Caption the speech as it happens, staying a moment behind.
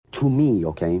to me,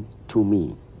 okay, to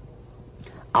me,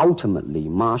 ultimately,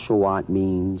 martial art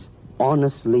means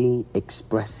honestly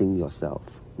expressing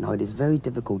yourself. Now, it is very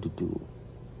difficult to do.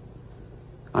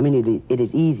 I mean, it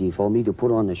is easy for me to put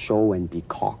on a show and be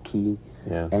cocky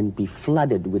and be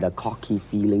flooded with a cocky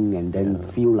feeling and then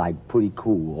feel like pretty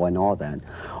cool and all that.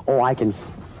 Or I can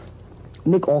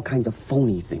make all kinds of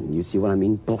phony things, you see what I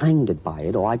mean? Blinded by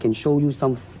it. Or I can show you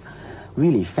some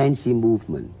really fancy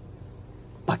movement.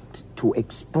 But to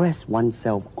express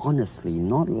oneself honestly,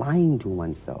 not lying to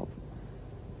oneself,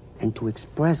 and to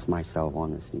express myself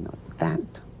honestly, now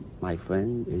that, my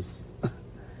friend, is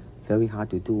very hard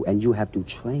to do. And you have to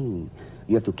train.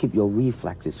 You have to keep your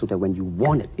reflexes so that when you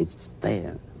want it, it's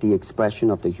there. The expression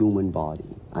of the human body.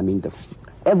 I mean,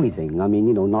 everything. I mean,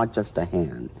 you know, not just the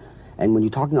hand. And when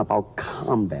you're talking about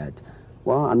combat,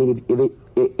 well, I mean,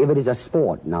 if it is a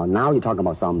sport, now you're talking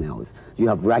about something else. You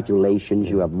have regulations,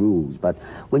 you have rules. But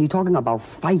when you're talking about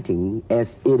fighting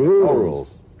as it is, no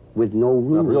rules. With no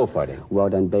rules, not real fighting. Well,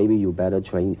 then, baby, you better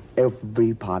train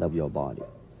every part of your body.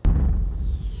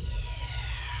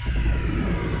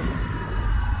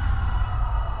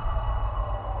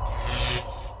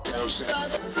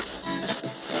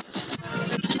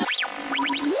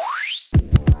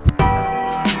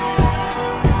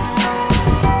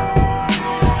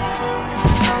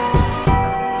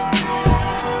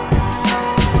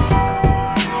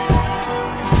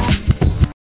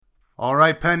 All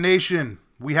right, Penn Nation,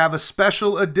 we have a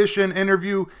special edition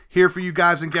interview here for you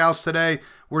guys and gals today.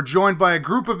 We're joined by a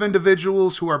group of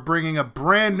individuals who are bringing a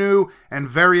brand new and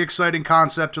very exciting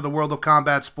concept to the world of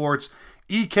combat sports.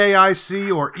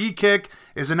 EKIC, or EKIC,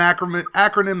 is an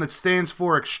acronym that stands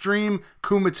for Extreme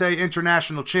Kumite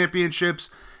International Championships.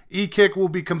 EKIC will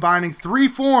be combining 3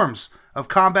 forms of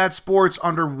combat sports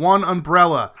under one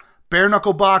umbrella: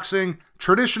 bare-knuckle boxing,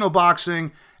 traditional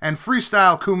boxing, and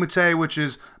freestyle kumite, which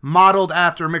is modeled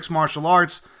after mixed martial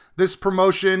arts. This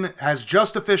promotion has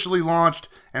just officially launched,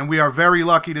 and we are very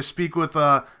lucky to speak with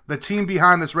the team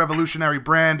behind this revolutionary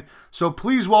brand. So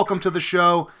please welcome to the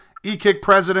show EKIC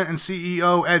President and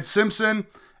CEO Ed Simpson,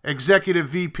 Executive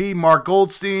VP Mark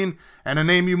Goldstein, and a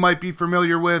name you might be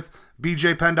familiar with,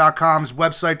 BJPenn.com's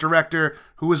website director,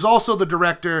 who is also the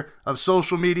director of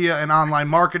social media and online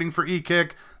marketing for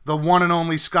EKIC, the one and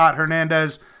only Scott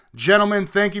Hernandez. Gentlemen,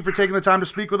 thank you for taking the time to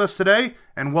speak with us today,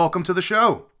 and welcome to the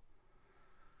show.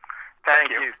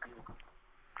 Thank you.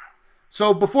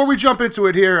 So before we jump into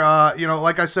it here,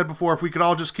 like I said before, if we could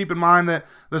all just keep in mind that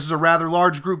this is a rather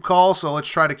large group call, so let's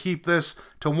try to keep this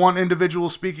to one individual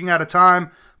speaking at a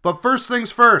time. But first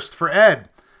things first, for Ed,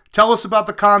 tell us about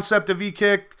the concept of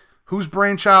EKIC. Whose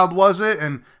brainchild was it,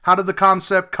 and how did the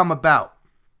concept come about?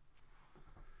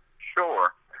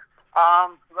 Sure.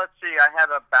 Let's see, I had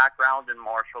a background in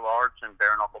martial arts and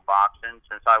bare-knuckle boxing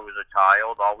since I was a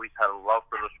child. Always had a love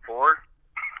for the sport.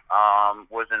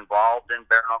 Was involved in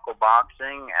bare-knuckle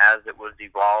boxing as it was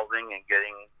evolving and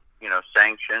getting,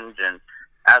 sanctioned, and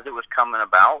as it was coming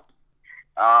about.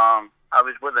 I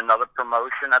was with another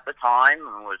promotion at the time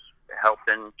and was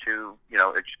helping to,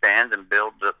 expand and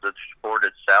build the sport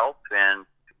itself, and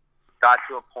got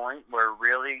to a point where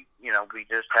really, we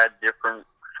just had different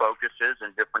focuses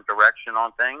and different direction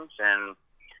on things, and,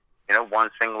 one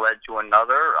thing led to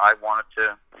another. I wanted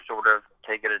to sort of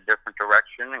take it a different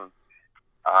direction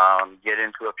and get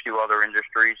into a few other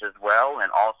industries as well,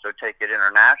 and also take it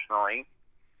internationally.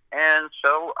 And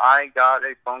so I got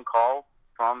a phone call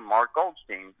from Mark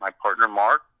Goldstein, my partner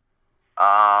Mark,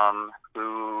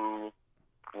 who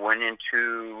went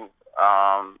into,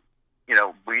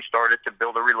 we started to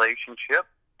build a relationship,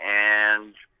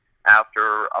 and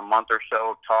after a month or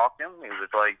so of talking, it was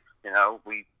like,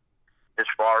 as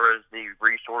far as the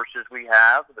resources we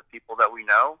have, the people that we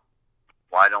know,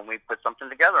 why don't we put something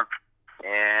together?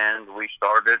 And we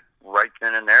started right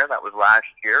then and there. That was last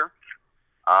year.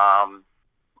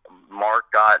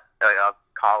 Mark got a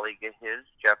colleague of his,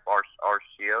 Jeff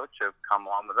Arcio, to come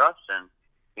on with us, and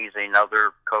he's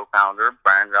another co-founder,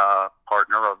 brand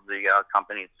partner of the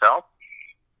company itself,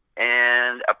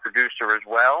 and a producer as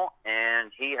well.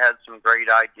 And he had some great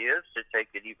ideas to take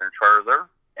it even further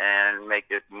and make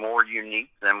it more unique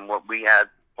than what we had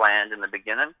planned in the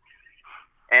beginning.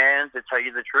 And to tell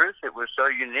you the truth, it was so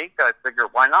unique, I figured,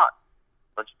 why not?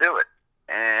 Let's do it.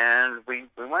 And we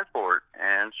went for it.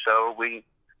 And so we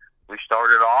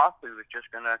started off, we were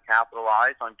just going to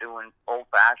capitalize on doing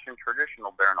old-fashioned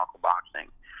traditional bare-knuckle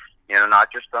boxing.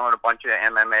 Not just throwing a bunch of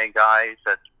MMA guys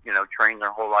that, trained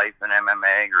their whole life in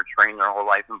MMA or trained their whole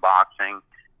life in boxing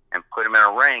and put them in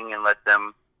a ring and let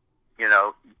them,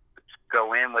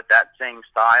 go in with that same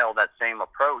style, that same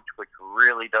approach, which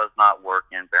really does not work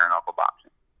in bare-knuckle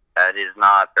boxing. That is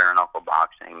not bare knuckle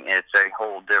boxing. It's a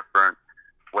whole different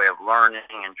way of learning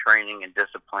and training and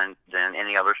discipline than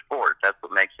any other sport. That's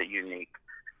what makes it unique.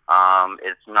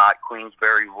 It's not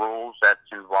Queensberry rules that's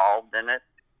involved in it.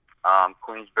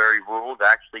 Queensberry rules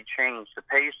actually changed the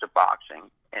pace of boxing,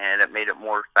 and it made it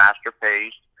more faster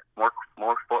paced, more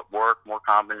footwork, more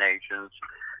combinations.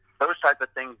 Those type of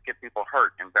things get people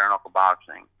hurt in bare knuckle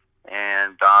boxing,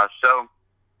 and so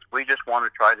we just want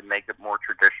to try to make it more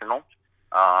traditional,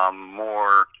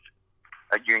 more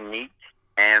unique,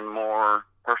 and more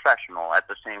professional at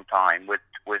the same time, with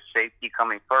safety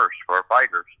coming first for our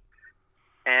fighters.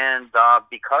 And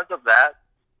because of that,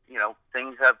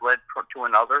 things have led to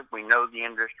another. We know the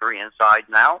industry inside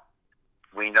and out.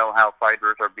 We know how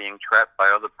fighters are being trapped by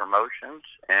other promotions,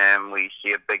 and we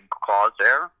see a big cause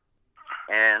there.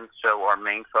 And so our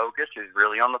main focus is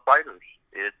really on the fighters.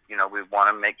 We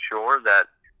want to make sure that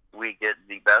we get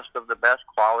the best of the best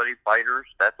quality fighters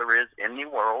that there is in the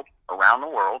world, around the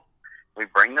world. We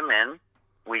bring them in.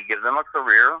 We give them a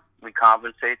career. We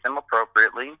compensate them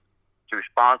appropriately through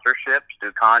sponsorships,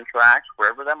 through contracts,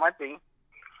 wherever that might be.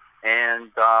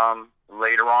 And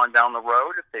later on down the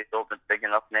road, if they build a big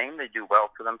enough name, they do well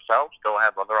for themselves, they'll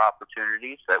have other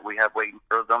opportunities that we have waiting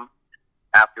for them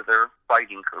after their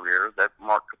fighting career that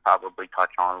Mark could probably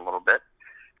touch on a little bit.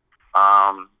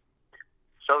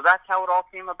 So that's how it all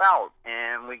came about.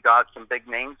 And we got some big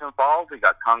names involved. We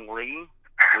got Kung Lee,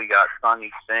 we got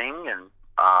Sonny Singh,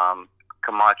 and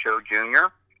Camacho Jr.,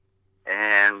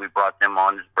 and we brought them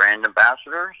on as brand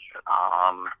ambassadors.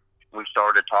 We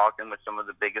started talking with some of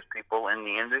the biggest people in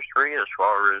the industry as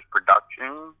far as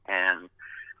production and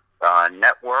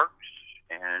networks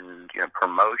and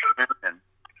promotion and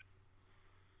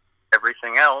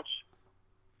everything else.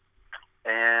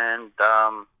 And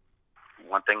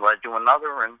one thing led to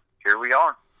another, and here we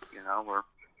are. We're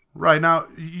right now.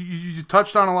 You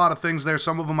touched on a lot of things there.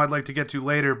 Some of them I'd like to get to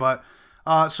later, but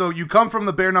so you come from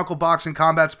the bare knuckle boxing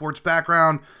combat sports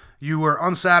background. You were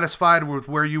unsatisfied with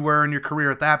where you were in your career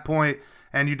at that point,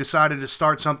 and you decided to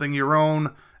start something your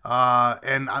own.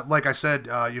 And like I said,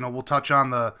 we'll touch on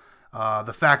the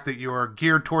fact that you are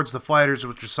geared towards the fighters,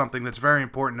 which is something that's very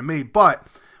important to me. But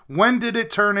when did it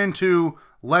turn into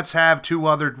let's have two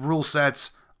other rule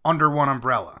sets under one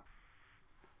umbrella?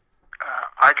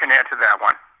 I can answer that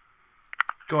one.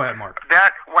 Go ahead, Mark.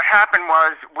 What happened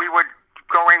was we were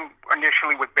going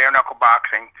initially with bare knuckle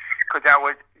boxing because that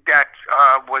was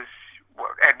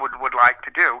what Edward would like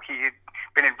to do. He had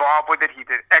been involved with it. He's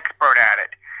an expert at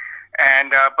it.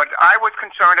 And but I was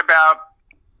concerned about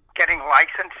getting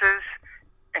licenses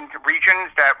in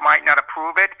regions that might not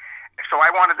approve it. So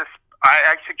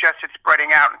I suggested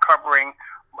spreading out and covering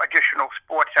additional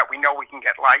sports that we know we can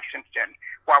get licensed in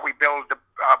while we build the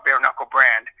bare knuckle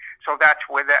brand. So that's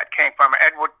where that came from.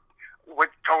 Edward was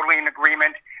totally in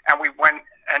agreement, and we went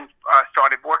and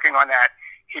started working on that.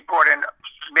 He brought in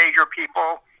major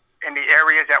people in the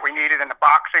areas that we needed in the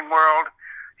boxing world.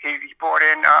 He brought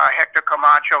in Hector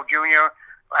Camacho Jr.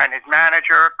 and his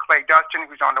manager, Clay Dustin,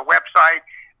 who's on the website.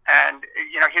 And,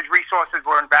 his resources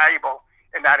were invaluable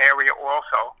in that area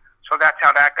also. So that's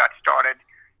how that got started.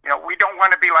 We don't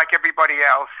want to be like everybody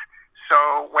else.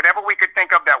 So whatever we could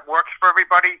think of that works for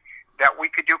everybody, that we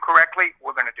could do correctly,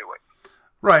 we're going to do it.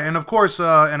 Right, and of course,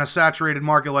 in a saturated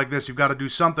market like this, you've got to do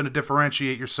something to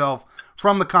differentiate yourself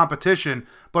from the competition.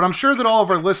 But I'm sure that all of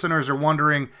our listeners are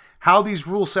wondering how these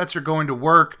rule sets are going to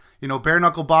work. Bare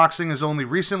knuckle boxing has only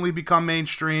recently become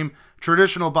mainstream.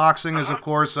 Traditional boxing is, of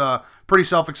course, pretty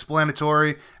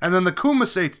self-explanatory. And then the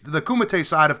kumite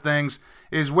side of things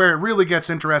is where it really gets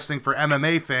interesting for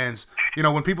MMA fans.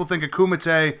 When people think of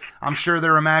kumite, I'm sure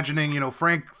they're imagining,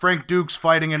 Frank Dukes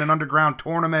fighting in an underground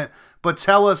tournament. But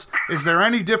tell us, is there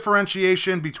any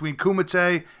differentiation between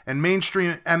kumite and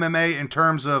mainstream MMA in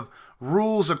terms of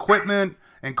rules, equipment,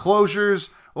 enclosures,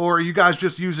 or are you guys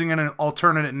just using an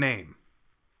alternate name?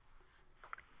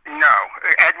 No.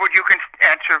 Edward, you can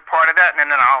answer part of that, and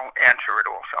then I'll answer it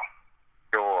also.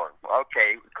 Sure.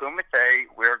 Okay. Kumite,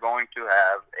 we're going to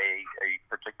have a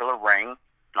particular ring.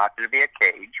 It's not going to be a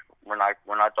cage. We're not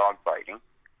dog fighting.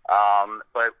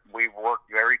 But we've worked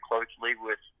very closely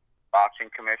with boxing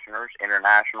commissioners,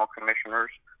 international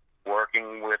commissioners,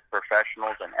 working with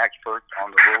professionals and experts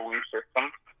on the ruling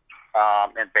system.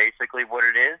 And basically what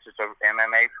it is, it's an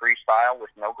MMA freestyle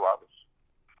with no gloves.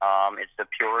 It's the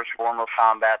purest form of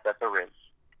combat that there is,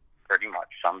 pretty much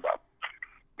summed up.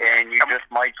 And you just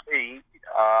might see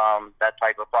that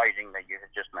type of fighting that you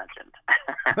had just mentioned.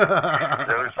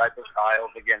 Those type of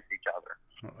styles against each other.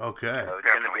 Okay. So it's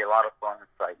going to be a lot of fun and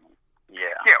excitement.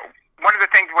 Yeah. Yeah. One of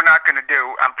the things we're not going to do,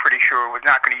 I'm pretty sure, we're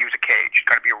not going to use a cage. It's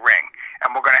going to be a ring.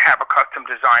 and we're going to have a custom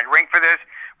designed ring for this.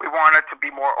 We want it to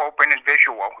be more open and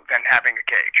visual than having a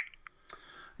cage.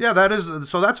 Yeah,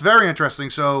 that's very interesting.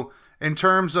 So in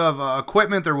terms of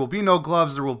equipment, there will be no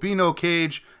gloves, there will be no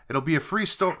cage. It'll be a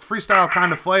freestyle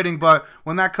kind of fighting, but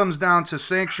when that comes down to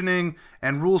sanctioning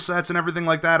and rule sets and everything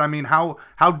like that, I mean, how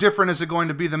different is it going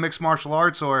to be than mixed martial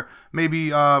arts, or maybe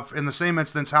in the same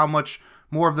instance, how much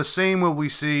more of the same will we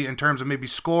see in terms of maybe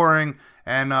scoring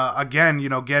and again,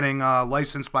 getting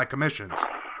licensed by commissions?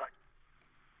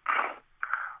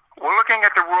 We're looking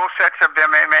at the rule sets of the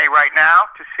MMA right now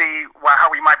to see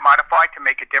how we might modify to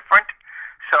make it different.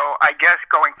 So I guess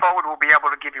going forward, we'll be able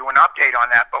to give you an update on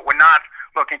that, but we're not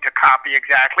looking to copy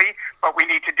exactly, but we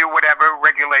need to do whatever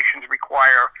regulations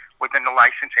require within the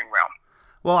licensing realm.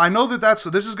 Well, I know this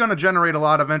is going to generate a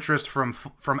lot of interest from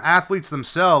athletes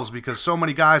themselves, because so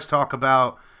many guys talk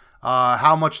about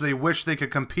how much they wish they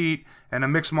could compete in a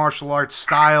mixed martial arts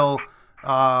style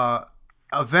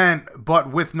event, but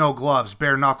with no gloves,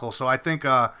 bare knuckle. So I think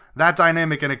that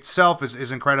dynamic in itself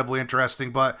is incredibly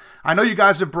interesting. But I know you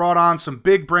guys have brought on some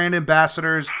big brand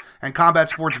ambassadors and combat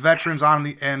sports veterans on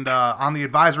the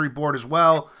advisory board as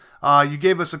well. You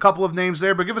gave us a couple of names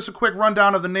there, but give us a quick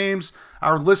rundown of the names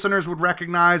our listeners would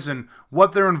recognize and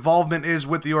what their involvement is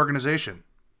with the organization.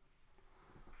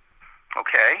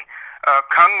 Okay.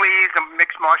 Kung Lee is a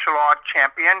mixed martial arts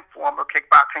champion, former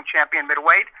kickboxing champion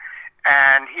middleweight,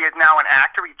 and he is now an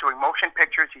actor. He's doing motion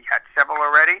pictures. He had several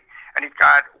already, and he's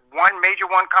got one major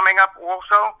one coming up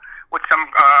also with some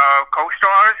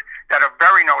co-stars that are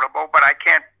very notable, but I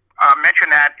can't mention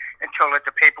that until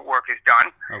the paperwork is done.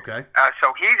 Okay.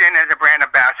 So he's in as a brand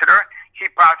ambassador. He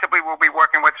possibly will be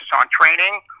working with us on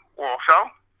training also.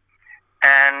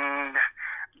 And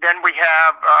then we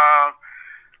have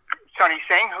Sunny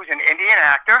Singh, who's an Indian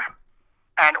actor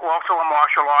and also a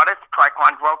martial artist,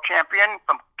 Taekwondo world champion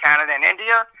from Canada and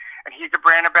India. And he's a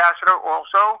brand ambassador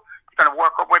also. He's going to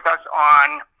work with us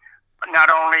on not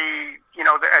only,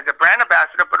 as a brand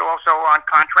ambassador, but also on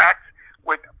contracts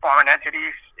with foreign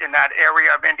entities in that area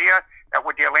of India that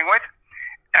we're dealing with.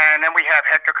 And then we have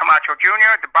Hector Camacho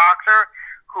Jr., the boxer,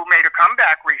 who made a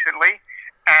comeback recently.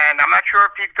 And I'm not sure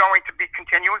if he's going to be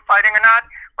continuing fighting or not,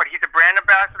 but he's a brand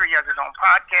ambassador. He has his own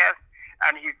podcast,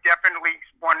 and he's definitely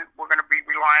one we're going to be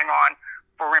relying on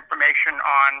for information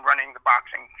on running the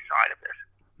boxing side of this.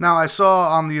 Now, I saw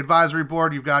on the advisory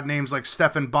board you've got names like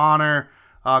Stephan Bonnar,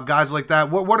 guys like that.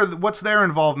 What's their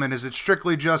involvement? Is it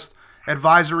strictly just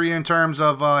advisory in terms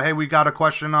of, hey, we got a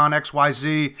question on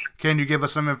XYZ, can you give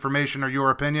us some information or your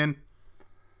opinion?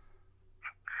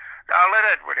 I'll let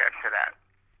Edward answer that.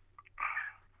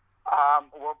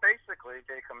 Well, basically,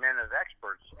 they come in as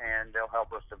experts, and they'll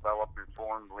help us develop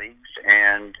informed leagues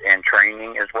and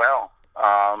training as well.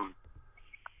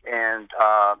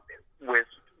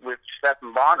 With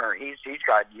Stephan Bonnar, he's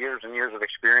got years and years of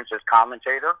experience as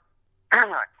commentator,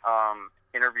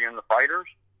 interviewing the fighters,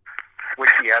 which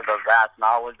he has a vast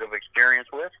knowledge of experience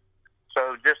with.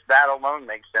 So just that alone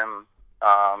makes him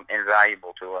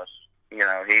invaluable to us.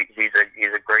 He's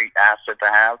a great asset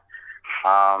to have.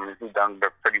 He's done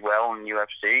pretty well in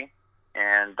UFC,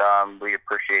 and we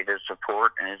appreciate his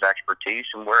support and his expertise,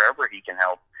 and wherever he can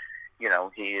help,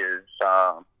 he is,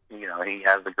 he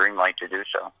has the green light to do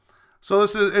so. So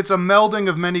it's a melding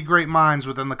of many great minds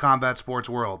within the combat sports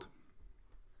world.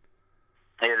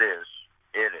 It is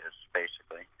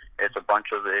basically. It's a bunch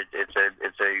of it's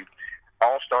a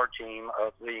all-star team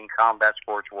of leading combat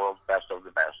sports world's best of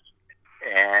the best,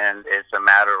 and it's a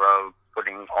matter of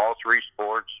putting all three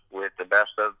sports with the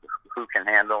best of who can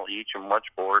handle each and what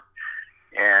sport,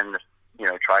 and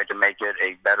try to make it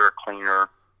a better, cleaner,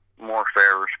 more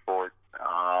fairer sport,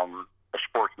 a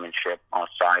sportsmanship on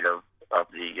the side of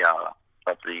the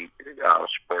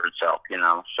sport itself.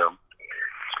 So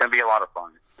it's going to be a lot of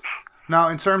fun. Now,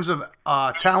 in terms of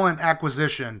talent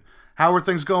acquisition, how are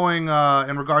things going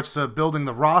in regards to building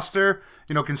the roster?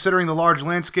 Considering the large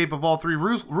landscape of all three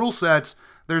rule sets,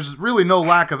 there's really no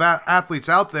lack of athletes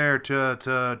out there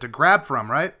to grab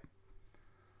from, right?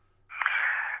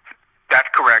 That's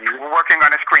correct. We're working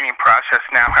on a screening process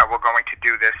now, how we're going to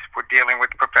do this. We're dealing with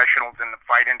professionals in the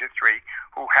fight industry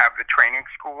who have the training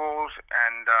schools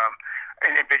and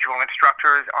individual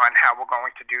instructors on how we're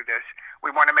going to do this. We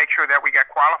want to make sure that we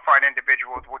get qualified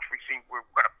individuals, which we see we're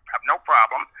going to have no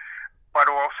problem,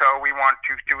 but also we want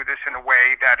to do this in a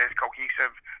way that is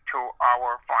cohesive to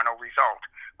our final result,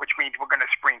 which means we're going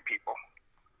to screen people.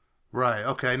 Right.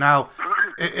 Okay. Now,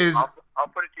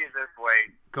 I'll put it to you this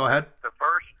way. Go ahead. The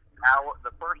first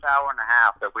hour and a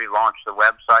half that we launched the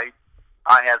website,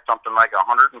 I had something like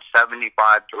 175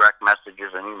 direct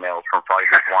messages and emails from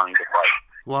fighters wanting to fight.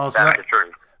 Well, that's the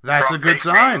truth. That's From a good big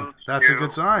sign. names That's a to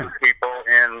good sign. People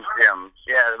in gyms.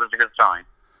 Yeah, it was a good sign.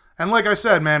 And like I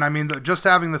said, man, I mean, just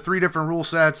having the 3 different rule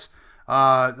sets,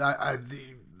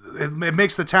 it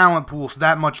makes the talent pool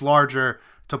that much larger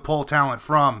to pull talent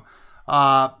from.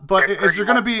 But is there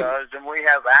going to be? Does, and we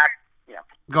have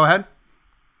Go ahead.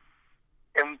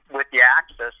 And with the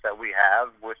access that we have,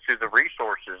 through the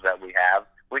resources that we have,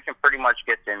 we can pretty much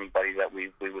get to anybody that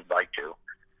we would like to,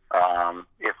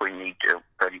 if we need to,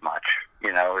 pretty much.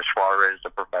 You know, as far as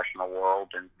the professional world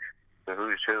and the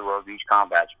who's who of each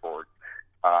combat sport.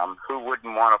 Who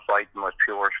wouldn't want to fight the most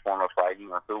purest form of fighting,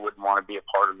 or who wouldn't want to be a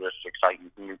part of this exciting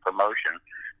new promotion?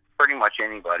 Pretty much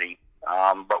anybody.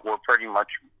 But we're pretty much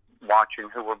watching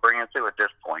who we're bringing through at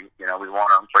this point. You know, we want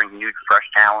to bring new, fresh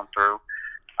talent through,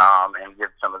 and give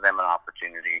some of them an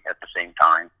opportunity at the same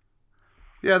time.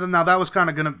 Yeah, now that was kind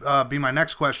of going to be my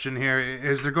next question here.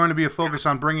 Is there going to be a focus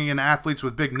on bringing in athletes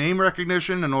with big name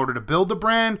recognition in order to build the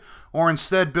brand, or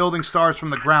instead building stars from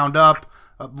the ground up?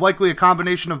 Likely a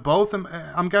combination of both,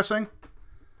 I'm guessing?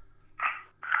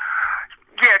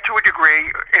 Yeah, to a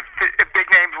degree. If big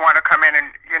names want to come in and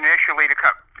initially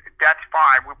that's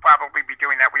fine. We'll probably be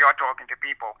doing that. We are talking to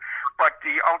people. But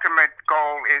the ultimate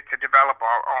goal is to develop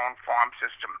our own farm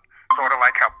system, sort of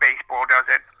like how baseball does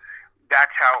it. That's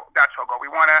our goal. We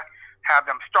want to have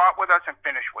them start with us and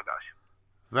finish with us.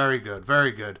 Very good,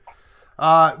 very good.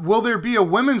 Will there be a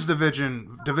women's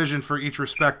division for each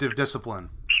respective discipline?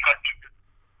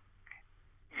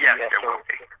 Yes, there will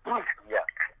be. Yes,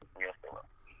 there will.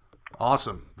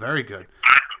 Awesome, very good.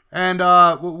 And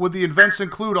would the events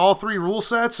include all 3 rule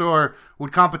sets, or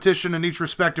would competition in each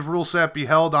respective rule set be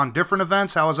held on different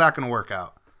events? How is that going to work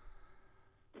out?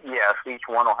 Yes, each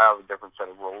one will have a different set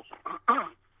of rules.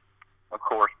 Of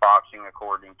course, boxing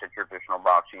according to traditional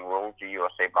boxing rules, the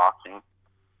USA Boxing,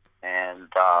 and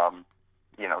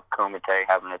Kumite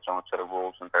having its own set of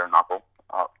rules, and bare knuckle,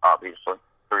 obviously,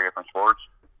 3 different sports.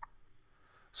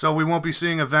 So we won't be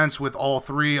seeing events with all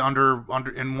 3 under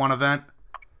in one event?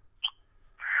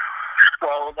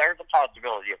 Well, there's a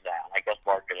possibility of that. I guess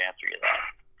Mark could answer you that.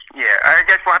 Yeah, I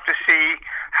guess we'll have to see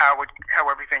how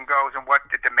everything goes and what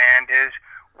the demand is,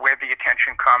 where the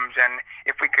attention comes, and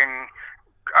if we can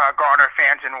garner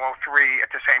fans in all 3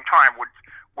 at the same time.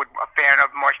 Would a fan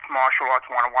of martial arts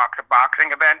want to watch a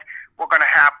boxing event? We're going to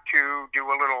have to do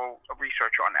a little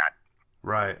research on that.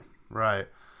 Right.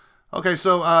 Okay,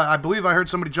 so I believe I heard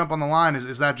somebody jump on the line.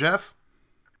 Is that Jeff?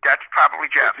 That's probably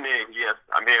Jeff. That's me, yes.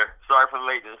 I'm here. Sorry for the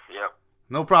lateness, yep.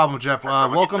 No problem, Jeff.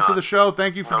 Welcome to the show.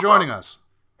 Thank you for joining us.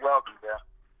 Welcome, Jeff.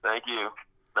 Thank you.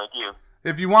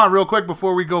 If you want, real quick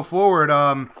before we go forward,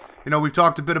 we've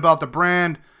talked a bit about the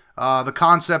brand, the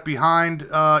concept behind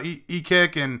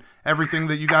E-Kick, and everything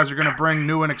that you guys are going to bring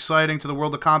new and exciting to the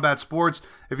world of combat sports.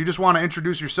 If you just want to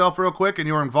introduce yourself real quick and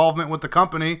your involvement with the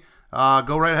company,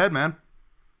 go right ahead, man.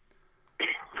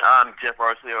 I'm Jeff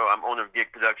Arcelio. I'm owner of Gig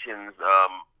Productions.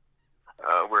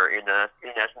 We're in an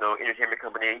international entertainment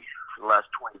company for the last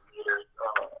 20 years.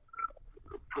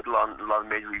 Put on a lot of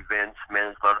major events,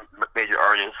 managed a lot of major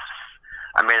artists.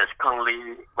 I manage Kung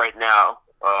Lee right now,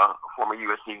 former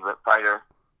UFC fighter,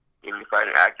 MMA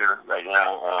fighter, actor right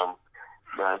now.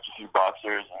 Manage a few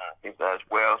boxers and things like that as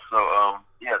well. So,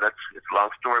 it's a long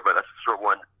story, but that's a short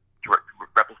one to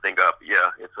wrap this thing up.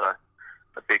 Yeah, it's a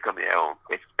big company I own,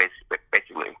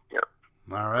 basically. Yeah.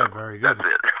 All right, very good.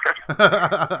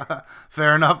 That's it.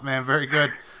 Fair enough, man. Very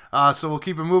good. So we'll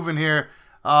keep it moving here.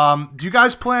 Do you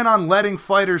guys plan on letting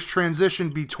fighters transition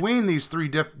between these 3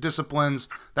 disciplines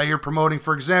that you're promoting?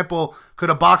 For example, could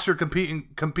a boxer compete in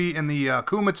the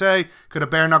kumite? Could a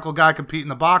bare knuckle guy compete in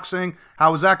the boxing?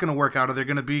 How is that going to work out? Are they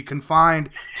going to be confined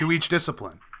to each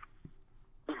discipline?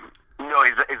 No,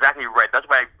 exactly right. That's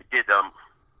why we did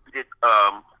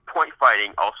point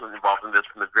fighting also involved in this,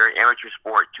 from the very amateur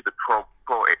sport to the pro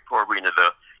arena.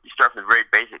 You start from the very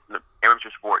basic, from the amateur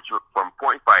sport, from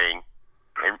point fighting,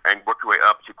 and work your way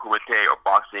up to kumite or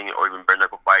boxing or even bare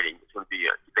knuckle fighting. It's going to be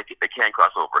they can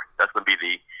cross over. That's going to be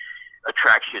the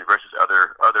attraction versus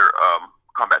other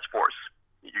combat sports.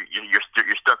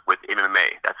 You're stuck with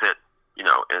MMA. That's it.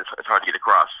 And it's hard to get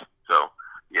across. So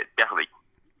yeah, definitely.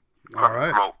 All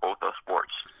right. Promote both those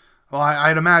sports. Well,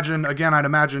 I'd imagine,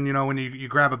 when you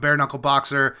grab a bare knuckle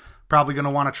boxer, probably going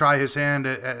to want to try his hand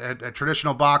at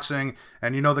traditional boxing,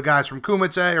 and the guys from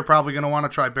kumite are probably going to want to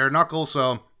try bare knuckle.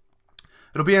 So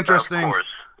it'll be interesting. Of course.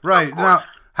 Right. Now,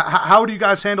 how do you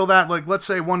guys handle that? Like, let's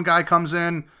say one guy comes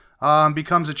in,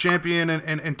 becomes a champion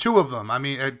in 2 of them. I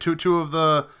mean, two of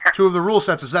the rule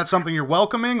sets. Is that something you're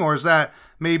welcoming, or is that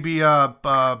maybe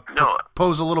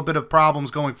pose a little bit of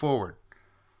problems going forward?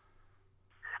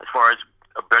 As far as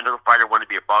a bare knuckle fighter want to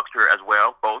be a boxer as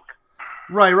well, both?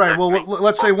 Right. Well,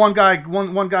 let's say one guy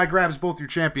grabs both your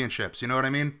championships. You know what I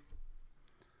mean?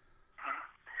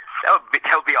 That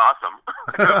would be awesome.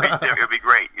 It would be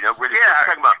great. You know, we're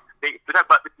talking about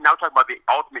the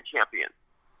ultimate champion,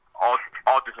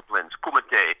 all disciplines: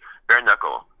 kumite, bare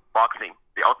knuckle, boxing,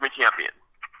 the ultimate champion.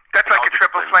 That's like a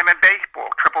triple slam in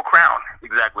baseball, triple crown.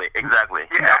 Exactly. Yeah.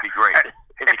 That'd be great.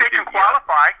 If they can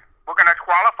qualify, we're going to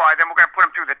qualify them. We're going to put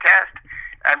them through the test,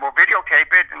 and we'll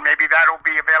videotape it, and maybe that'll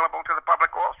be available to the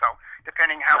public also,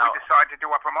 depending how we decide to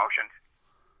do our promotions.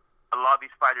 A lot of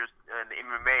these fighters in the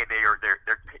MMA, they're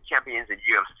champions in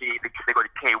UFC. They go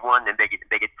to K1 and they get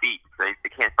beat. So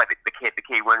they can't fight the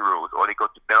K1 rules, or they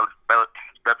go to Bellator.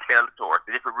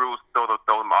 The different rules throw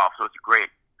them off. So it's a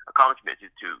great accomplishment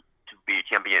to be a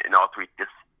champion in all three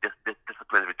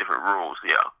disciplines with different rules.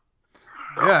 Yeah.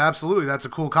 So, yeah, absolutely. That's a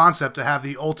cool concept to have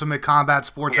the ultimate combat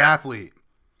sports athlete.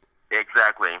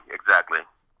 Exactly.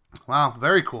 Wow,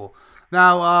 very cool.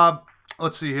 Now,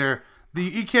 let's see here. The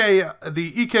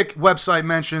eKick website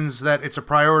mentions that it's a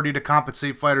priority to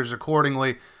compensate fighters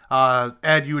accordingly.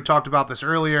 Ed, you had talked about this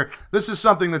earlier. This is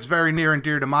something that's very near and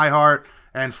dear to my heart,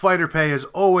 and fighter pay has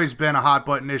always been a hot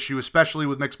button issue, especially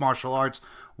with mixed martial arts.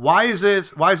 Why is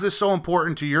this so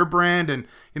important to your brand, and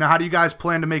how do you guys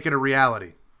plan to make it a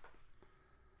reality?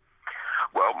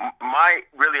 Well, I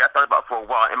thought about it for a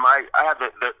while, and I had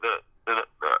the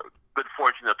good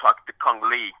fortune of talking to Kung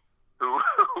Lee,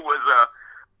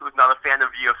 who's not a fan of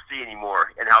UFC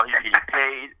anymore, and how he's getting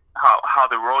paid, how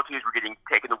the royalties were getting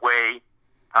taken away,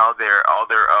 how all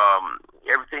their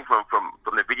everything from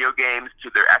the video games to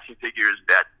their action figures,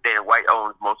 that Dana White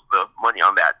owns most of the money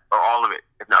on that, or all of it,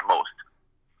 if not most.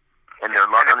 And there are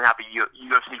a lot of unhappy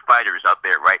UFC fighters out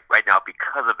there right now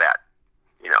because of that.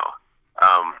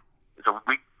 So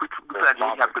we plan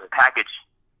to have a good package.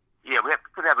 Yeah, we have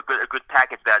to have a good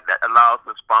package that allows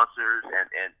the sponsors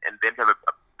and them to have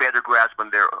a better grasp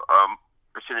on their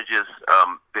percentages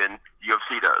than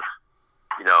UFC does.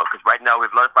 Because right now we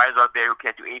have a lot of fighters out there who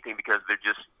can't do anything because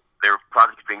their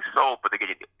products are being sold, but you're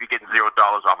getting $0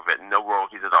 off of it, and no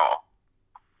royalties at all.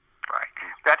 Right.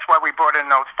 That's why we brought in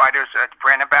those fighters as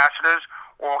brand ambassadors.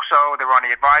 Also, they're on the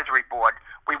advisory board.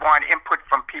 We want input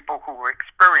from people who are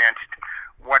experienced.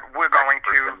 What we're going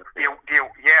to deal,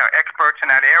 experts in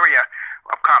that area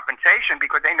of compensation,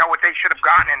 because they know what they should have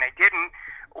gotten and they didn't.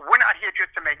 We're not here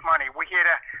just to make money. We're here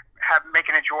to make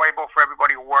it enjoyable for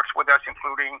everybody who works with us,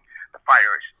 including the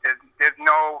fighters. There's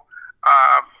no,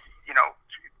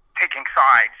 taking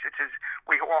sides.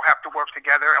 We all have to work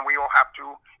together, and we all have to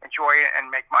enjoy it and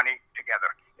make money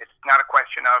together. It's not a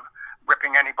question of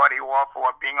ripping anybody off or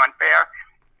being unfair.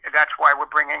 That's why we're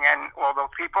bringing in all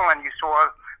those people, and you saw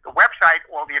the website,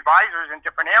 all the advisors in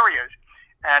different areas.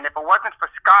 And if it wasn't for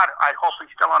Scott, I hope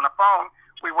he's still on the phone,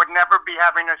 we would never be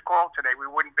having this call today. We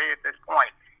wouldn't be at this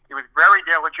point. He was very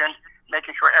diligent,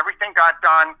 making sure everything got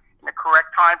done in the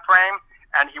correct time frame,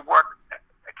 and he worked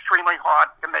extremely hard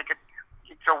to make it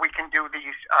so we can do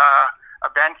these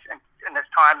events in this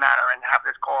time manner and have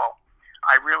this call.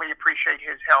 I really appreciate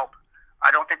his help. I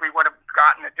don't think we would have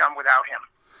gotten it done without him.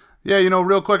 Yeah,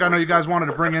 real quick, I know you guys wanted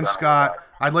to bring in Scott.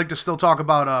 I'd like to still talk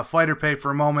about fighter pay for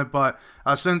a moment, but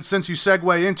since you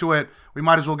segue into it, we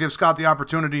might as well give Scott the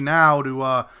opportunity now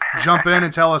to jump in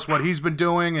and tell us what he's been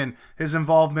doing and his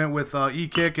involvement with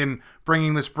eKick and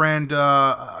bringing this brand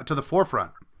to the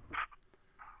forefront.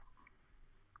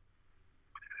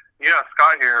 Yeah,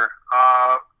 Scott here.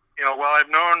 I've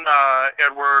known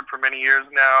Edward for many years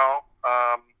now.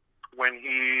 When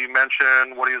he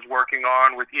mentioned what he was working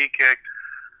on with eKick,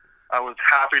 I was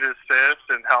happy to assist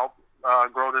and help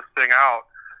grow this thing out.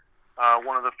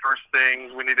 One of the first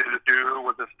things we needed to do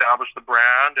was establish the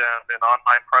brand and an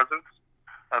online presence.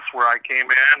 That's where I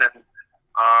came in, and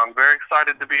I'm very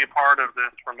excited to be a part of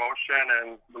this promotion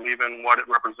and believe in what it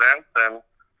represents and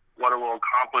what it will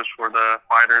accomplish for the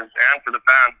fighters and for the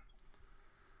fans.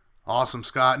 Awesome,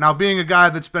 Scott. Now, being a guy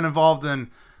that's been involved in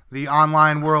the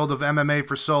online world of MMA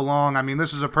for so long, I mean,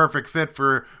 this is a perfect fit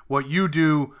for what you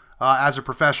do as a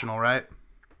professional, right?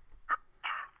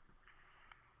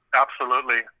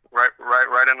 Absolutely.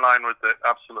 Right in line with it.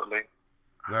 Absolutely.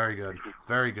 Very good.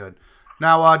 Very good.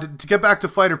 Now, to get back to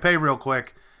fighter pay real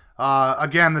quick,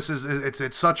 again,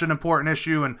 it's such an important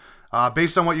issue, and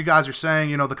based on what you guys are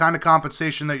saying, the kind of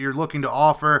compensation that you're looking to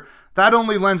offer, that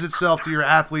only lends itself to your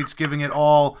athletes giving it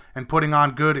all and putting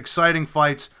on good, exciting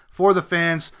fights for the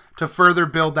fans to further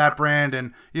build that brand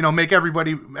and, make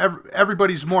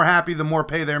everybody's more happy the more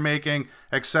pay they're making,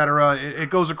 etc. It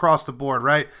goes across the board,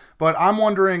 right? But I'm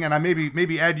wondering, and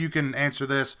maybe Ed, you can answer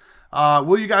this,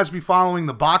 will you guys be following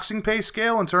the boxing pay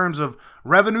scale in terms of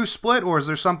revenue split, or is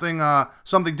there something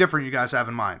different you guys have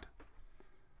in mind?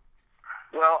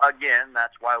 Well, again,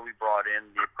 that's why we brought in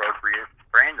the appropriate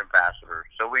brand ambassador,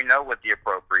 so we know what the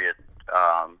appropriate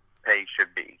pay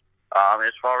should be.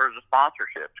 As far as the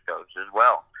sponsorships goes as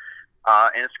well.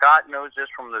 And Scott knows this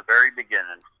from the very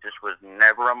beginning. This was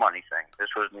never a money thing. This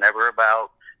was never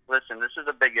about, listen, this is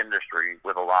a big industry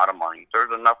with a lot of money.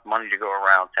 There's enough money to go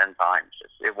around 10 times.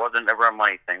 It wasn't never a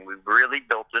money thing. We really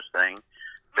built this thing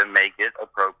to make it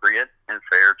appropriate and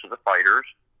fair to the fighters,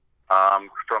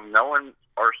 from knowing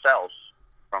ourselves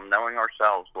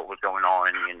what was going on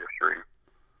in the industry.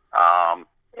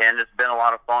 And it's been a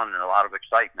lot of fun and a lot of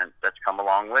excitement that's come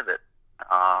along with it.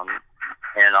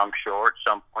 And I'm sure at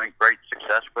some point great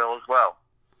success will as well.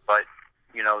 But,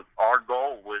 you know, our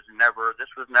goal was never,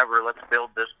 let's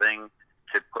build this thing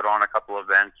to put on a couple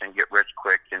events and get rich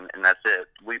quick and that's it.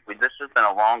 This has been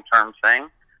a long-term thing.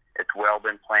 It's well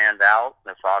been planned out,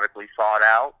 methodically thought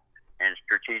out, and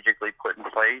strategically put in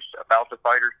place about the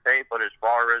fighter's pay. But as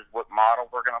far as what model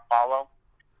we're going to follow,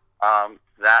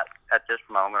 that at this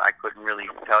moment I couldn't really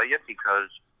tell you because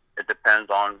it depends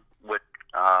on which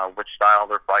style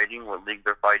they're fighting, what league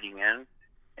they're fighting in,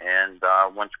 and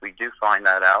once we do find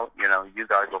that out, you know, you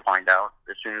guys will find out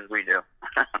as soon as we do.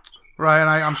 Right, and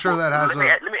I'm sure that has. Let me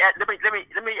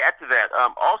add to that.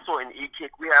 Also in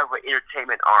E-Kick, we have an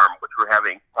entertainment arm which we're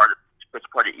having part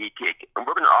of E-Kick, and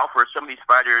we're going to offer some of these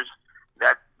fighters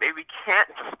that maybe can't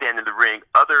stand in the ring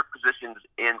other positions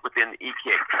within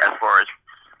E-Kick as far as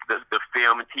the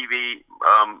film and TV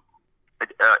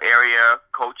area,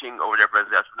 coaching or whatever.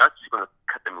 That's not just going to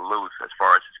cut them loose as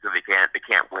far as because they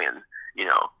can't win, you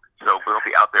know. So we'll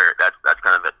be out there. That's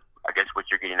kind of I guess what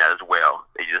you're getting at as well.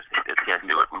 They can't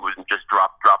do it. We wouldn't just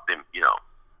drop them, you know.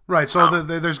 Right. So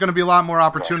there's going to be a lot more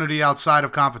opportunity outside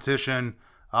of competition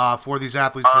for these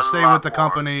athletes to stay with the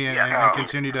company and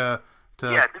continue to.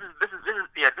 Yeah,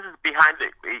 this is behind the,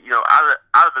 you know,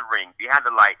 out of the ring, behind the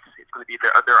lights. It's going to be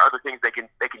there are other things they can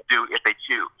do if they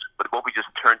choose, but it won't be just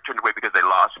turned away because they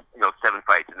lost, you know, 7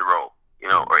 fights in a row, you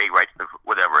know, or 8 fights,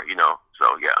 whatever, you know.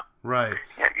 So yeah. Right.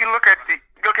 Yeah, you look at the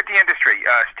industry.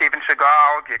 Steven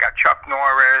Seagal, you got Chuck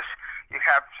Norris. You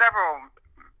have several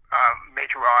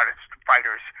major artists,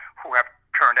 fighters who have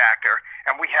turned actor,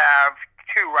 and we have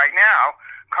 2 right now,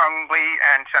 Kung Lee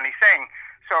and Sonny Singh.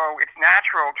 So it's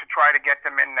natural to try to get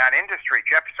them in that industry.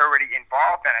 Jeff is already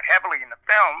involved in it heavily in the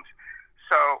films.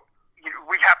 So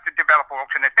we have to develop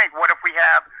alternate things. What if we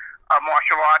have a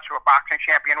martial arts or a boxing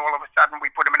champion, all of a sudden we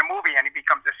put him in a movie and he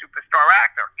becomes a superstar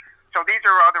actor? So these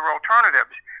are other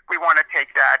alternatives. We want to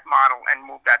take that model and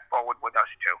move that forward with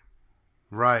us too.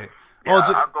 Right. Well,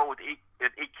 I'll go with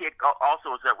E-Kick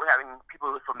also is that we're having people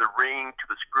from the ring to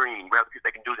the screen. We have people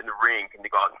that can do it in the ring, can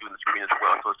they go out and do it in the screen as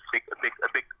well. So it's a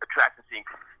big attraction seeing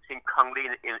Kung Lee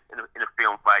in a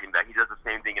film fighting that he does the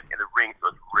same thing in the ring, so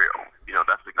it's real. You know,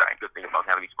 that's the good thing about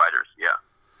having these fighters. Yeah.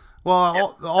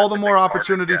 Well, all the more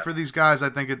opportunity for these guys, I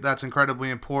think that's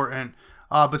incredibly important.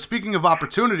 But speaking of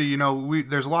opportunity, you know,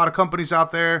 there's a lot of companies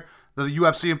out there, the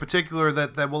UFC in particular,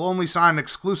 that will only sign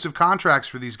exclusive contracts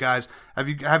for these guys. Have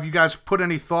you guys put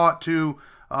any thought to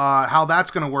how that's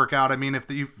going to work out? I mean,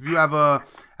 if you have a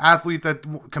athlete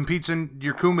that competes in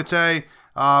your Kumite,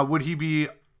 would he be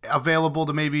available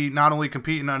to maybe not only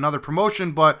compete in another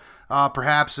promotion, but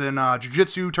perhaps in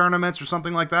jiu-jitsu tournaments or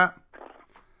something like that?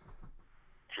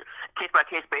 Case by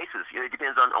case basis. You know, it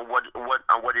depends on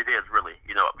what it is really.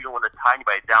 You know, we don't want to tie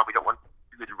anybody down. We don't want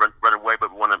people to run away,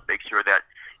 but we want to make sure that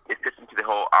it fits into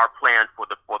our plan for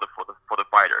the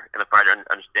fighter, and the fighter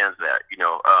understands that. You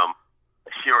know,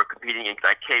 sure, competing in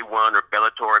like K1 or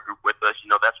Bellator group with us, you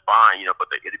know, that's fine. You know, but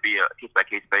it'd be a case by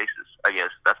case basis. I guess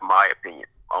that's my opinion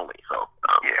only. So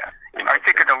I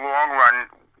think in the long run,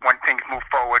 when things move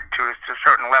forward to a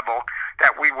certain level,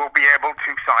 that we will be able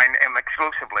to sign him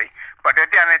exclusively. But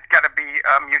again, it's got to be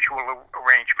a mutual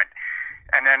arrangement.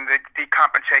 And then the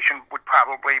compensation would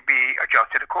probably be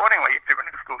adjusted accordingly if they're an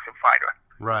exclusive fighter.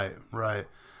 Right.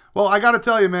 Well, I got to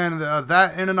tell you, man,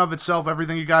 that in and of itself,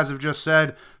 everything you guys have just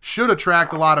said, should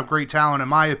attract a lot of great talent, in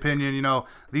my opinion. You know,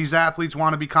 these athletes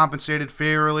want to be compensated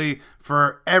fairly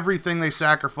for everything they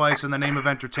sacrifice in the name of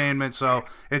entertainment. So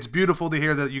it's beautiful to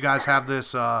hear that you guys have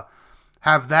this,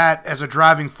 have that as a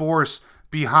driving force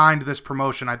behind this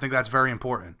promotion. I think that's very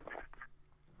important.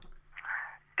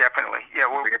 Definitely. Yeah,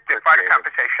 well, the fighter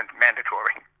compensation is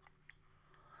mandatory.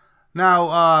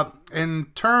 Now, in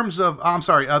terms of,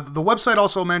 the website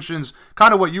also mentions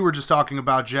kind of what you were just talking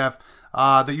about, Jeff,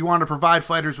 that you want to provide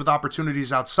fighters with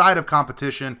opportunities outside of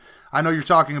competition. I know you're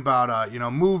talking about,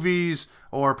 movies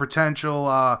or potential,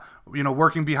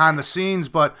 working behind the scenes,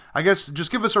 but I guess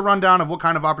just give us a rundown of what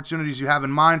kind of opportunities you have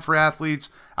in mind for athletes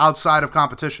outside of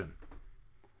competition.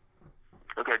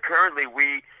 Okay, currently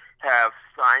we have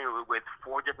signed with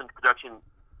 4 different production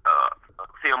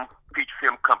feature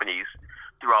film companies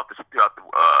throughout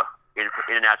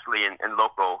internationally and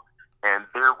local. And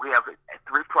there we have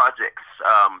 3 projects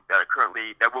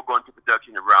that will go into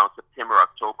production around September,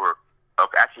 October of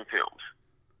action films.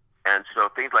 And so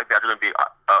things like that are going to be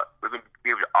we're going to be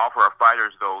able to offer our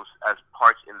fighters those as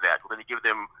parts in that. We're going to give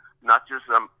them not just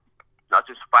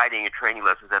fighting and training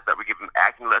lessons, but we give them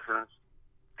acting lessons,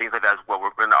 things like that as well.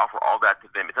 We're going to offer all that to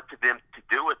them. It's up to them to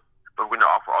do it, but we're going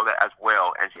to offer all that as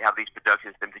well, and to have these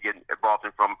productions them to get involved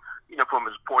in from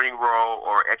a supporting role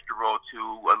or extra role to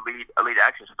a lead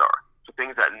action star. So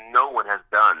things that no one has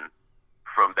done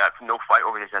no fight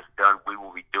organization has done, we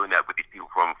will be doing that with these people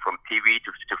from TV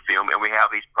to film, and we have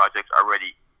these projects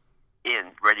already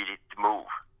ready to move.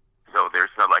 So there's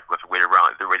not like let's wait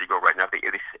around. They're ready to go right now. If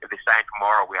they sign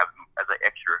tomorrow, we have them as an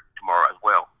extra tomorrow as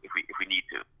well if we need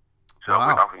to. So Wow.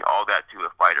 we're offering all that to a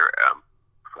fighter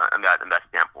on that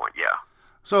standpoint. Yeah.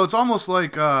 So it's almost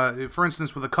like, for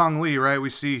instance, with the Kung Lee, right? We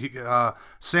see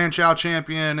San Chow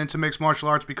champion, into mixed martial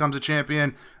arts, becomes a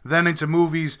champion, then into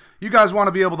movies. You guys want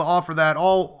to be able to offer that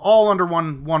all under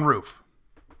one roof.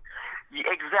 Yeah,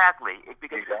 exactly,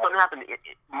 because it's going to happen.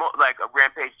 Like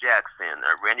Rampage Jackson,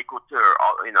 Randy Couture,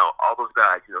 all those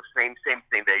guys. Same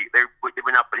thing. They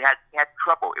went up, but they had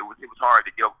trouble. It was hard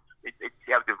to deal. It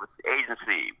have to do with the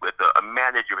agency, with a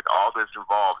manager, with all this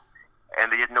involved. And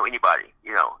they didn't know anybody,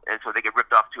 and so they get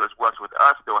ripped off too as well. So with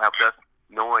us, they'll have us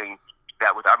knowing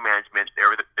that with our management,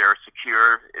 they're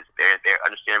secure, they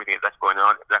understand everything that's going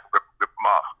on, and that can rip them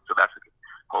off. So that's the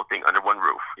whole thing under one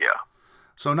roof, yeah.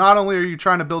 So not only are you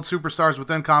trying to build superstars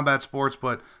within combat sports,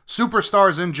 but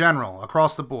superstars in general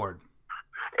across the board.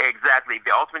 Exactly,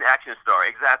 the ultimate action star.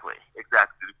 Exactly, the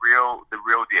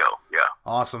real deal. Yeah.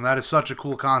 Awesome, that is such a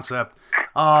cool concept.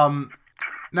 Now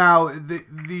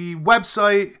the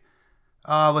website.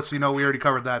 Let's see. No, we already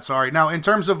covered that. Sorry. Now, in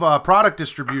terms of product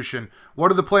distribution,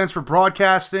 what are the plans for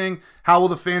broadcasting? How will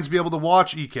the fans be able to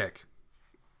watch E-Kick?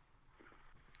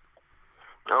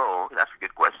 Oh, that's a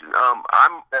good question.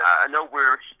 I know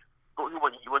you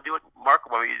want to do it, Mark?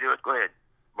 Or want me to do it? Go ahead,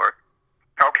 Mark.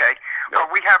 Okay. Well,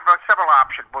 we have several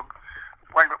options. When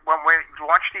we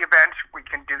launch the event, we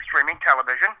can do streaming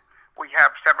television. We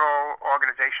have several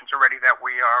organizations already that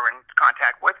we are in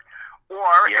contact with.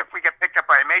 Or if we get picked up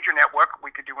by a major network,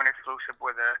 we could do an exclusive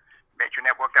with a major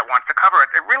network that wants to cover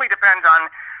it. It really depends on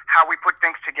how we put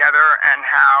things together and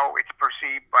how it's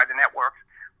perceived by the networks.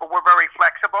 But we're very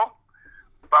flexible,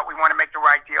 but we want to make the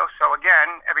right deal. So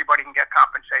again, everybody can get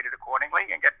compensated accordingly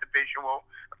and get the visual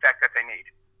effect that they need.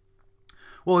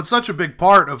 Well, it's such a big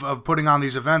part of putting on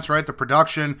these events, right? The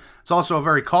production. It's also a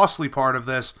very costly part of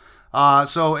this.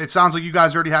 So it sounds like you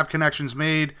guys already have connections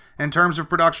made in terms of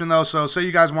production, though. So say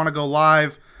you guys want to go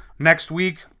live next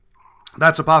week.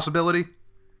 That's a possibility?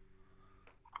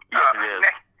 Yes, it is.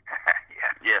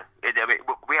 Yeah.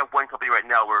 We have one company right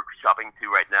now we're shopping to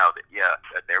right now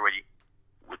that they're ready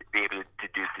to be able to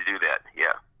do that.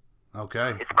 Yeah.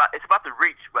 Okay. It's about the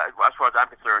reach, as far as I'm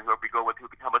concerned. Whoever we go with,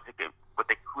 how much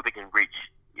who they can reach,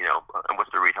 and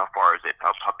what's the reach? How far is it?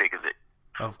 How big is it?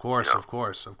 Of course.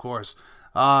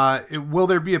 Will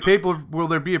there be a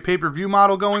pay-per-view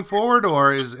model going forward,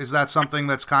 or is that something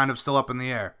that's kind of still up in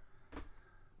the air?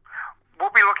 We'll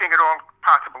be looking at all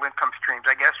possible income streams.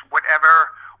 I guess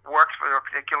whatever works for a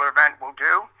particular event we'll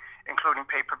do, including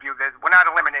pay-per-view. We're not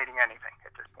eliminating anything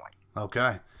at this point.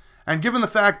 Okay. And given the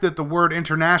fact that the word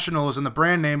international is in the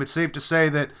brand name, it's safe to say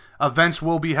that events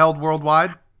will be held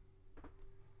worldwide?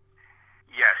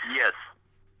 Yes.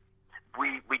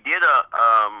 We did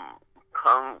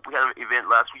we had an event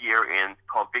last year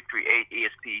called Victory 8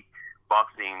 ESP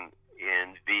Boxing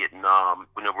in Vietnam.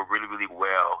 We know we're really, really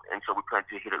well, and so we plan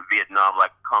to hit Vietnam,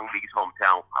 like Kung Lee's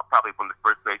hometown. Probably one of the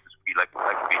first places would be like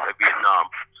Vietnam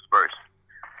first.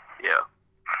 Yeah.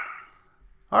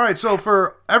 All right, so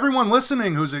for everyone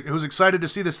listening who's excited to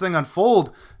see this thing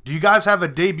unfold, do you guys have a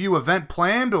debut event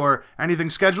planned or anything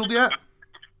scheduled yet?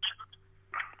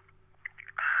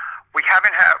 We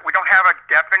don't have a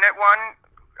definite one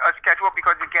scheduled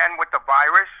because, again, with the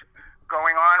virus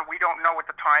going on, we don't know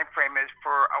what the time frame is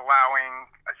for allowing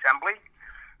assembly.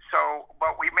 So,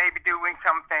 but we may be doing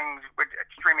some things with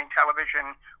streaming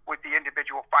television with the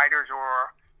individual fighters,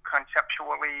 or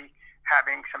conceptually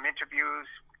having some interviews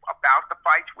about the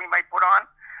fights we might put on.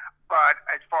 But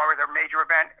as far as a major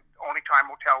event, only time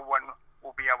will tell when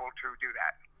we'll be able to do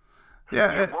that.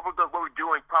 Yeah. What we're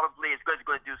doing probably is going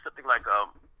to do something like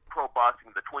pro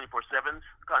boxing, the 24/7s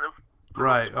kind of.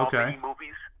 Right. Okay.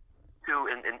 Movies to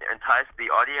entice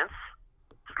the audience,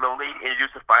 slowly,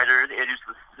 introduce the fighters, introduce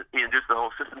the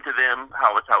whole system to them,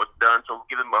 how it's done. So we'll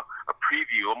give them a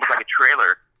preview, almost like a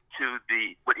trailer to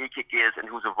what E-Kick is and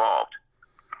who's involved.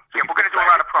 So yeah, we're going to do a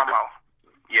lot of promo.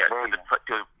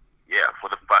 For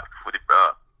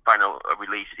the final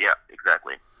release. Yeah,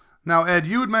 exactly. Now, Ed,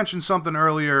 you had mentioned something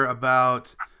earlier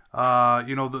about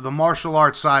the martial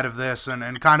arts side of this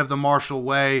and kind of the martial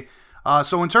way.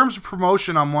 So in terms of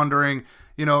promotion, I'm wondering,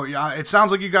 it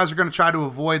sounds like you guys are going to try to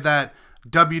avoid that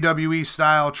WWE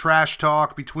style trash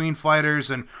talk between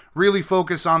fighters and really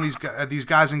focus on these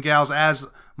guys and gals as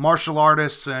martial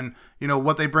artists and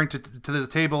what they bring to the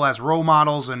table as role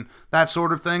models and that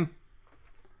sort of thing.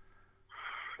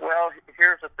 Well,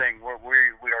 here's the thing: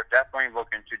 we are definitely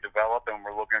looking to develop, and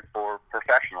we're looking for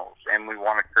professionals, and we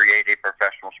want to create a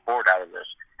professional sport out of this.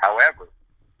 However,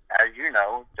 as you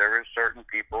know, there is certain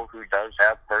people who does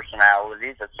have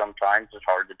personalities that sometimes is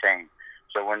hard to tame.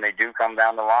 So when they do come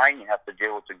down the line, you have to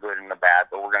deal with the good and the bad,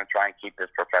 but we're going to try and keep this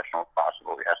professional as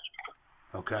possible, yes.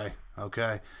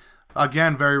 Okay.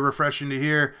 Again, very refreshing to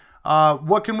hear.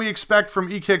 What can we expect from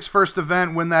E-Kick's first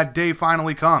event when that day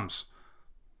finally comes?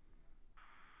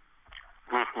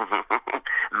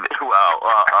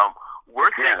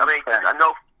 Working, I mean, I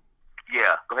know,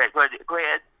 yeah, go ahead.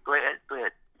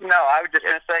 No, I was just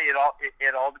going to say it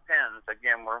all depends.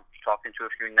 Again, we're talking to a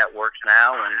few networks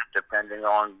now, and depending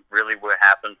on really what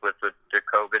happens with the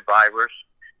COVID virus,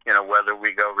 whether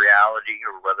we go reality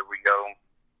or whether we go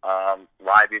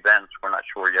live events, we're not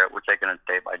sure yet. We're taking it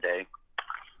day by day.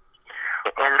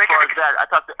 And as far as that, I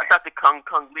talked to Kung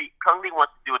Lee. Kung Lee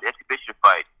wants to do an exhibition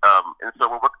fight, and so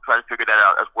we're trying to figure that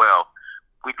out as well.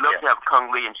 We'd love to have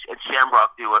Kung Lee and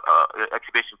Shamrock do an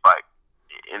exhibition fight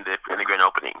in the grand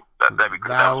opening.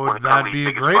 That'd be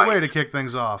a great way to kick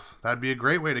things off.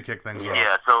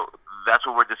 Yeah, so that's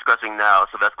what we're discussing now.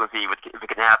 So that's going to see if it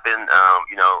can happen.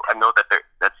 I know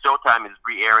that Showtime is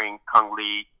re-airing Kung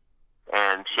Lee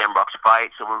and Shamrock's fight,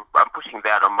 so I'm pushing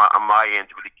that on my end,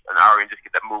 really, on our end, just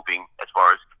get that moving. As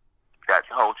far as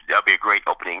that'll be a great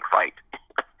opening fight.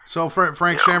 So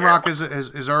Frank Shamrock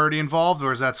is already involved,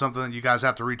 or is that something that you guys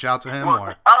have to reach out to him?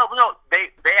 No, they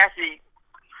actually.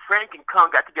 Frank and Kung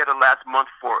got together last month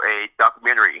for a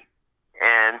documentary,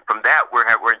 and from that we're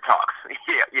in talks.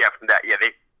 From that,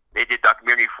 they did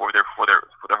documentary for their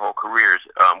whole careers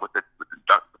with the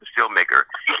filmmaker,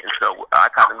 and so I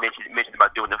kind of mentioned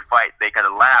about doing the fight. They kind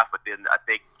of laughed, but then I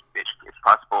think it's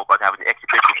possible about having an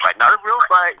exhibition fight, not a real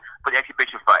fight, but an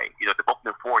exhibition fight. They're both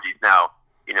in their 40s now.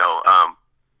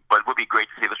 But it would be great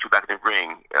to see those two back in the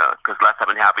ring because last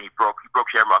time it happened, he broke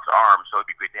Shamrock's arm, so it'd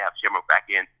be great to have Shamrock back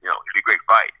in. It'd be a great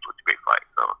fight. It's a great fight.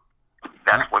 So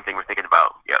that's one thing we're thinking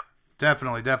about. Yep.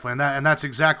 Definitely, and that's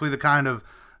exactly the kind of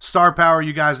star power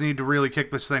you guys need to really kick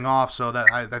this thing off. So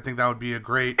that I think that would be a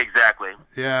great. Exactly.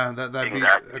 Yeah, that'd be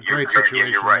a great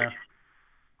situation. You're right. Yeah.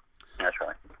 That's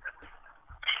right.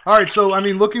 All right, so I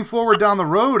mean, looking forward down the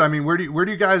road, I mean, where do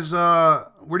you guys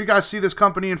see this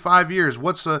company in 5 years?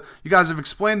 You guys have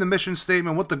explained the mission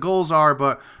statement, what the goals are,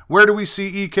 but where do we see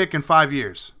E-Kick in 5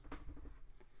 years?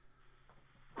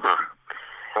 You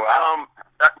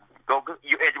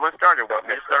want to start or want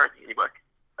me to start? Anybody?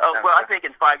 Well, I think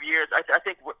in 5 years, I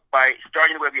think by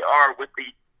starting where we are with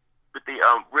the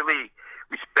really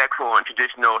respectful and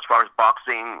traditional as far as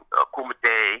boxing,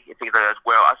 kumite, and things like that as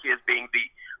well, I see it as being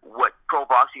what pro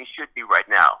boxing should be right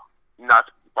now,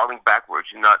 not falling backwards,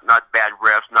 not bad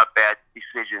refs, not bad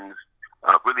decisions.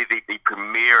 Really, the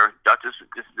premier, not just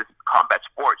this combat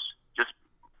sports, just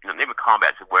name it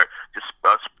combat where just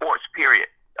sports. Period.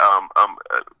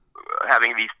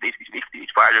 Having these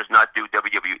fighters not do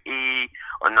WWE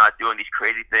or not doing these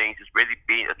crazy things, is really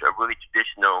being a really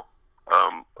traditional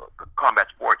combat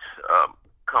sports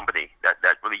company that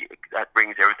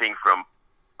brings everything from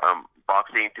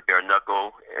boxing to bare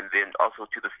knuckle, and then also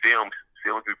to the films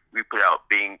we put out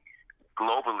being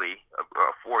globally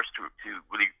a force to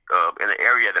really in an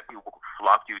area that people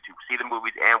flock to see the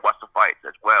movies and watch the fights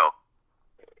as well,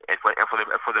 and for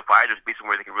the fighters be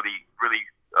somewhere they can really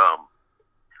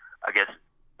I guess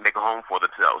make a home for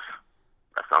themselves.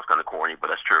 That sounds kind of corny, but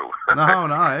that's true. No,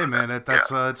 hey man,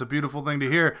 that's it's a beautiful thing to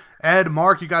hear. Ed,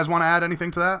 Mark, you guys want to add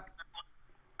anything to that?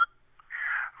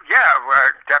 Yeah,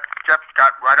 Jeff's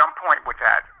got right on point with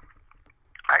that.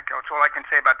 That's all I can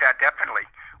say about that. Definitely,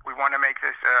 we want to make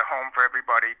this a home for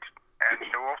everybody, and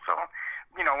also,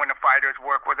 when the fighters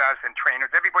work with us and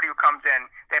trainers, everybody who comes in,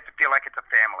 they have to feel like it's a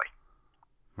family.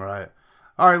 Right.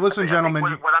 All right, listen, gentlemen.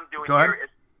 What I'm doing go ahead. Here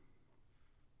is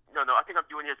I think I'm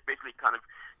doing is basically kind of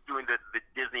doing the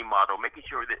Disney model, making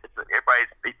sure that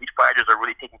these fighters are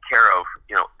really taken care of,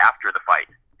 after the fight.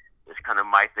 It's kind of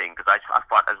my thing because I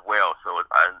fought as well, so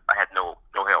I had no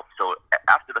help. So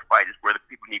after the fight is where the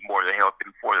people need more of the help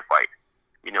than before the fight,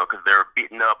 you know, because they're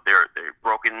beaten up, they're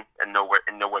broken, and nowhere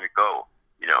to go.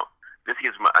 You know, this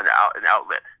gives them an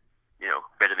outlet, you know,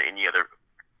 better than any other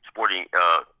sporting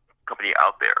company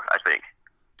out there, I think.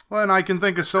 Well, and I can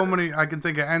think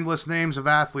of endless names of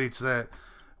athletes that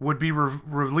would be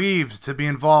relieved to be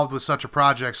involved with such a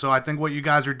project. So I think what you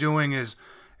guys are doing is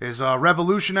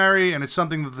revolutionary, and it's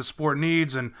something that the sport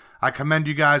needs, and I commend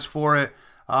you guys for it.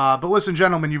 But listen,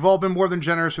 gentlemen, you've all been more than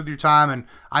generous with your time, and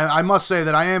I must say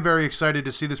that I am very excited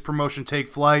to see this promotion take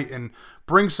flight and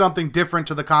bring something different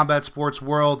to the combat sports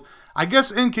world. I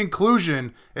guess in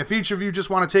conclusion, if each of you just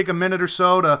want to take a minute or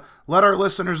so to let our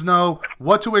listeners know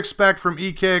what to expect from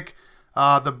E-Kick,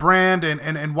 the brand,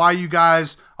 and why you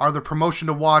guys are the promotion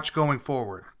to watch going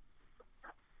forward.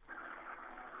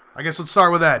 I guess let's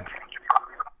start with Ed.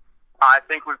 I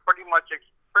think we've pretty much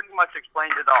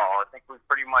explained it all. I think we've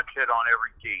pretty much hit on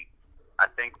every key. I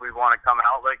think we want to come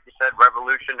out, like you said,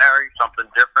 revolutionary, something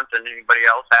different than anybody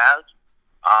else has.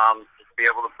 Just be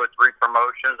able to put 3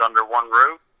 promotions under one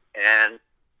roof and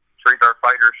treat our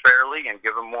fighters fairly and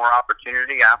give them more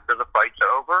opportunity after the fight's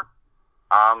over.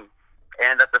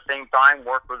 And at the same time,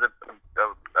 work with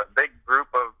a big group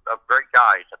of great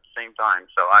guys at the same time.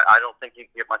 So I don't think you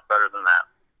can get much better than that.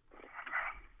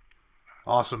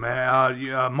 Awesome, man.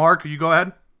 Mark, you go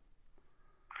ahead.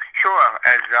 Sure.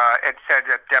 As Ed said,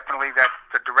 definitely that's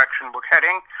the direction we're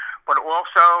heading. But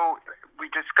also, we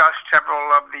discussed several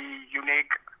of the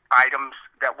unique items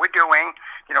that we're doing,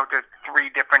 you know, the 3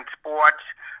 different sports,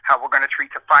 how we're going to treat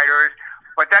the fighters.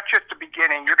 But that's just the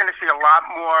beginning. You're going to see a lot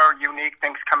more unique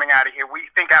things coming out of here. We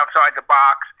think outside the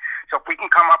box. So if we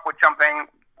can come up with something,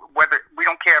 whether we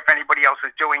don't care if anybody else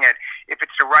is doing it, if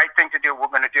it's the right thing to do, we're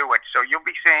going to do it. So you'll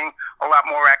be seeing a lot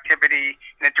more activity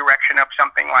in the direction of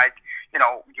something like, you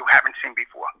know, you haven't seen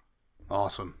before.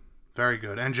 Awesome. Very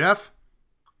good. And Jeff?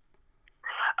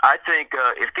 I think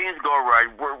if things go right,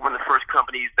 we're one of the first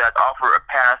companies that offer a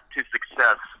path to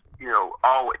success. You know,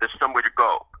 always there's somewhere to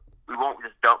go. We won't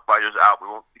just dump fighters out. We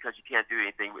won't because you can't do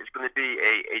anything. It's going to be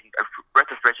a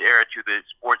breath of fresh air to the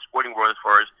sporting world as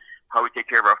far as how we take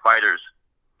care of our fighters.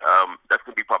 That's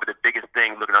going to be probably the biggest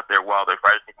thing looking out there while their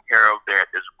fighters taken care of.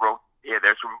 There's growth there.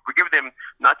 So we're giving them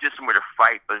not just somewhere to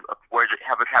fight, but where to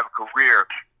have a career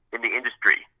in the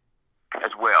industry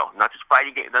as well. Not just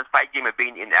fighting game, not fight game of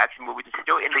being in action movies. It's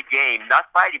still in the game, not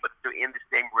fighting, but still in the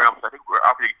same realm. So I think we're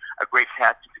offering a great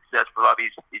path to success for a lot of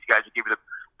these guys who give it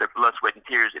their blood, sweat, and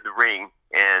tears in the ring,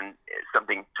 and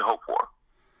something to hope for.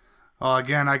 Well,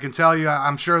 again, I can tell you,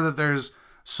 I'm sure that there's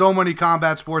so many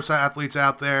combat sports athletes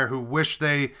out there who wish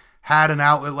they had an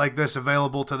outlet like this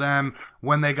available to them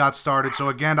when they got started. So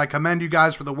again, I commend you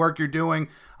guys for the work you're doing.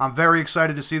 I'm very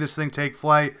excited to see this thing take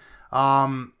flight.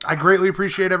 I greatly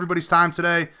appreciate everybody's time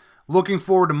today. Looking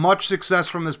forward to much success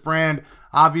from this brand.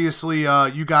 Obviously,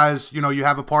 you guys, you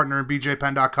have a partner in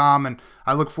BJPenn.com, and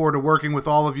I look forward to working with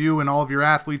all of you and all of your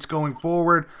athletes going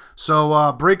forward.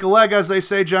 So break a leg, as they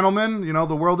say, gentlemen.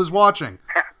 The world is watching.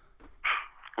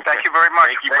 Thank you very much.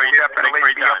 Thank you for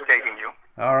definitely be updating you.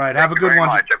 All right, have a good one.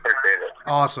 I appreciate it.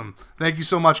 Awesome. Thank you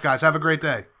so much, guys. Have a great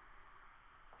day.